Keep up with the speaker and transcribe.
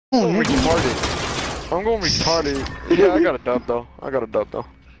I'm going retarded. I'm going retarded. Yeah, I got a dub though. I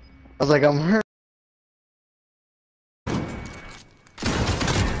was like, I'm hurt.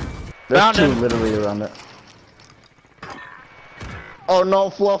 There's two literally around it. Oh no,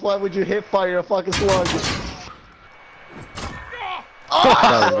 Fluff, why would you hit fire a fucking slug?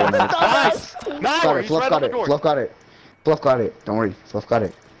 Oh, nice! Nice! Got it, Fluff got it, Fluff got it. Fluff got it, don't worry, Fluff got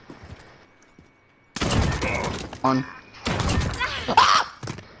it. On. I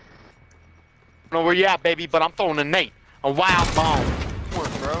don't know where you at, baby, but I'm throwing a nade. A wild bomb. Come on,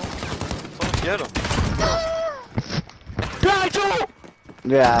 bro. Someone get him.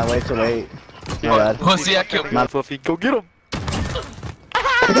 Yeah, wait till wait. My bad. Who's the Akimbo? Not Fluffy, go get him.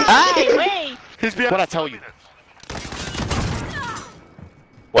 Hey, wait! He's behind. What'd I tell you?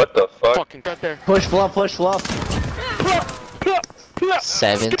 What the fuck? Fucking got there. Push Fluff, push Fluff.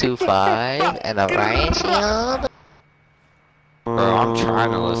 725 and a riot shield. Bro, I'm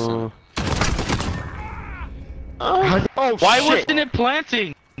trying to listen. Oh, Why shit. wasn't it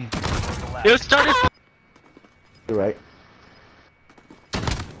planting? It was started. You're right.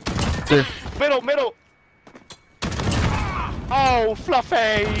 Middle. Oh,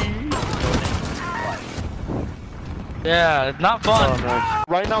 Fluffy. Yeah, it's not fun. Oh, nice.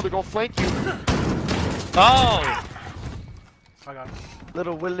 Right now they're gonna flank you. Oh! I got it.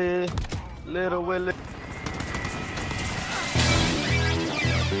 Little Willie.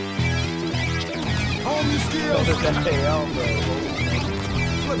 Home your skills.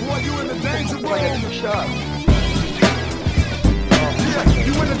 Look, boy, you in the danger room. Yeah,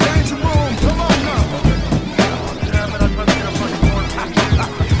 you in the danger room. Come on now.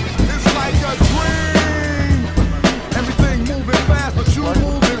 It's like a dream. Everything moving fast, but you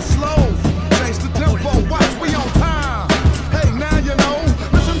moving slow. Chase the tempo, watch, we on time. Hey, now you know.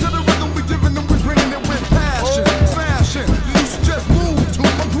 Listen to the rhythm we giving them, we bringing it with passion. Smashing, you should just move to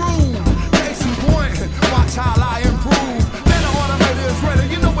a groove. Case in point, watch how I improve. Then the automator is ready,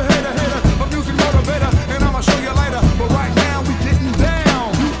 you know we're hater, a music motivator, and I'ma show you later. But right now we getting down,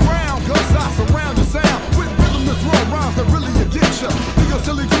 you ground, cause I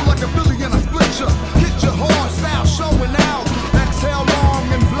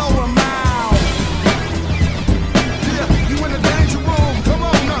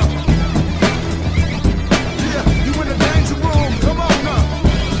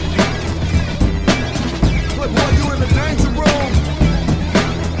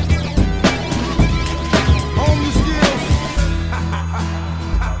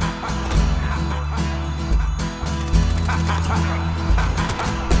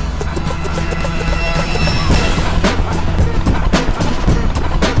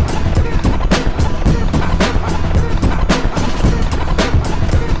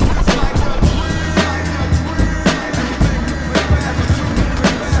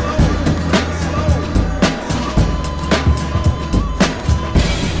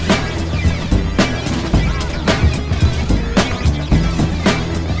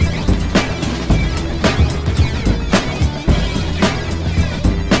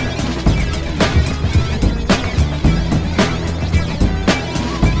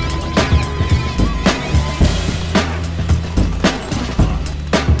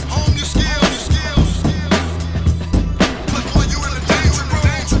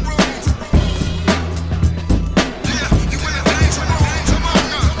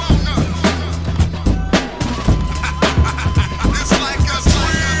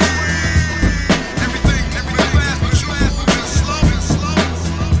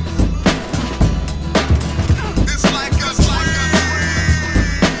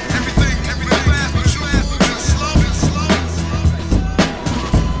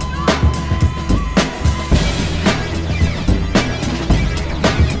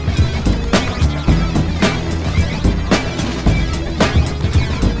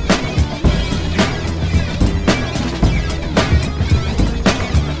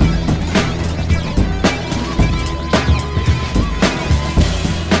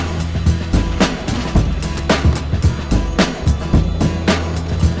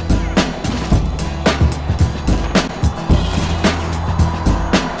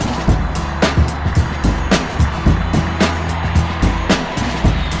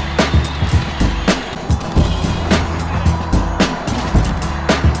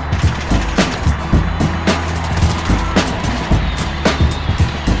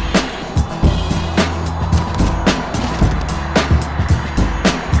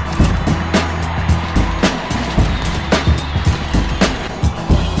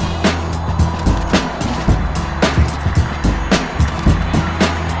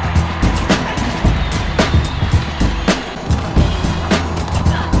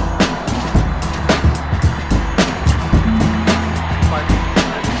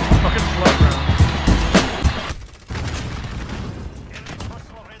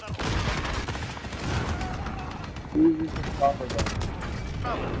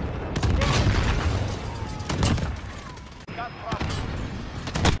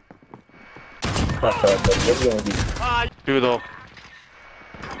Do though.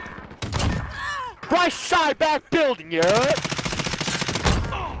 Right side back building, yeah.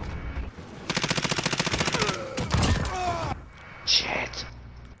 Shit.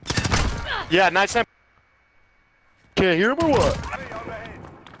 Yeah, nice time. Can't hear him or what?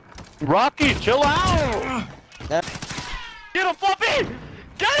 Rocky, chill out. Get him, Fluffy!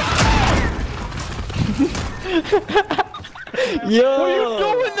 Get him! Yo! What are you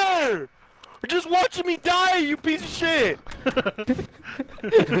doing there? You're just watching me die, you piece of shit!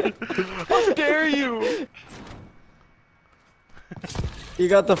 How dare you? You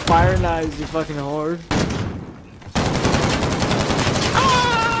got the fire knives, you fucking whore.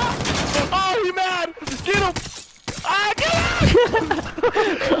 Ah! Oh, he mad! Get him! Ah, get him!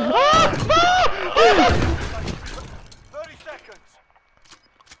 30 seconds.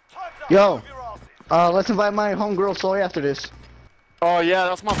 Yo, let's invite my homegirl Soy after this. Oh yeah,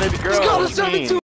 that's my baby girl. Let's go to What do you mean? 72.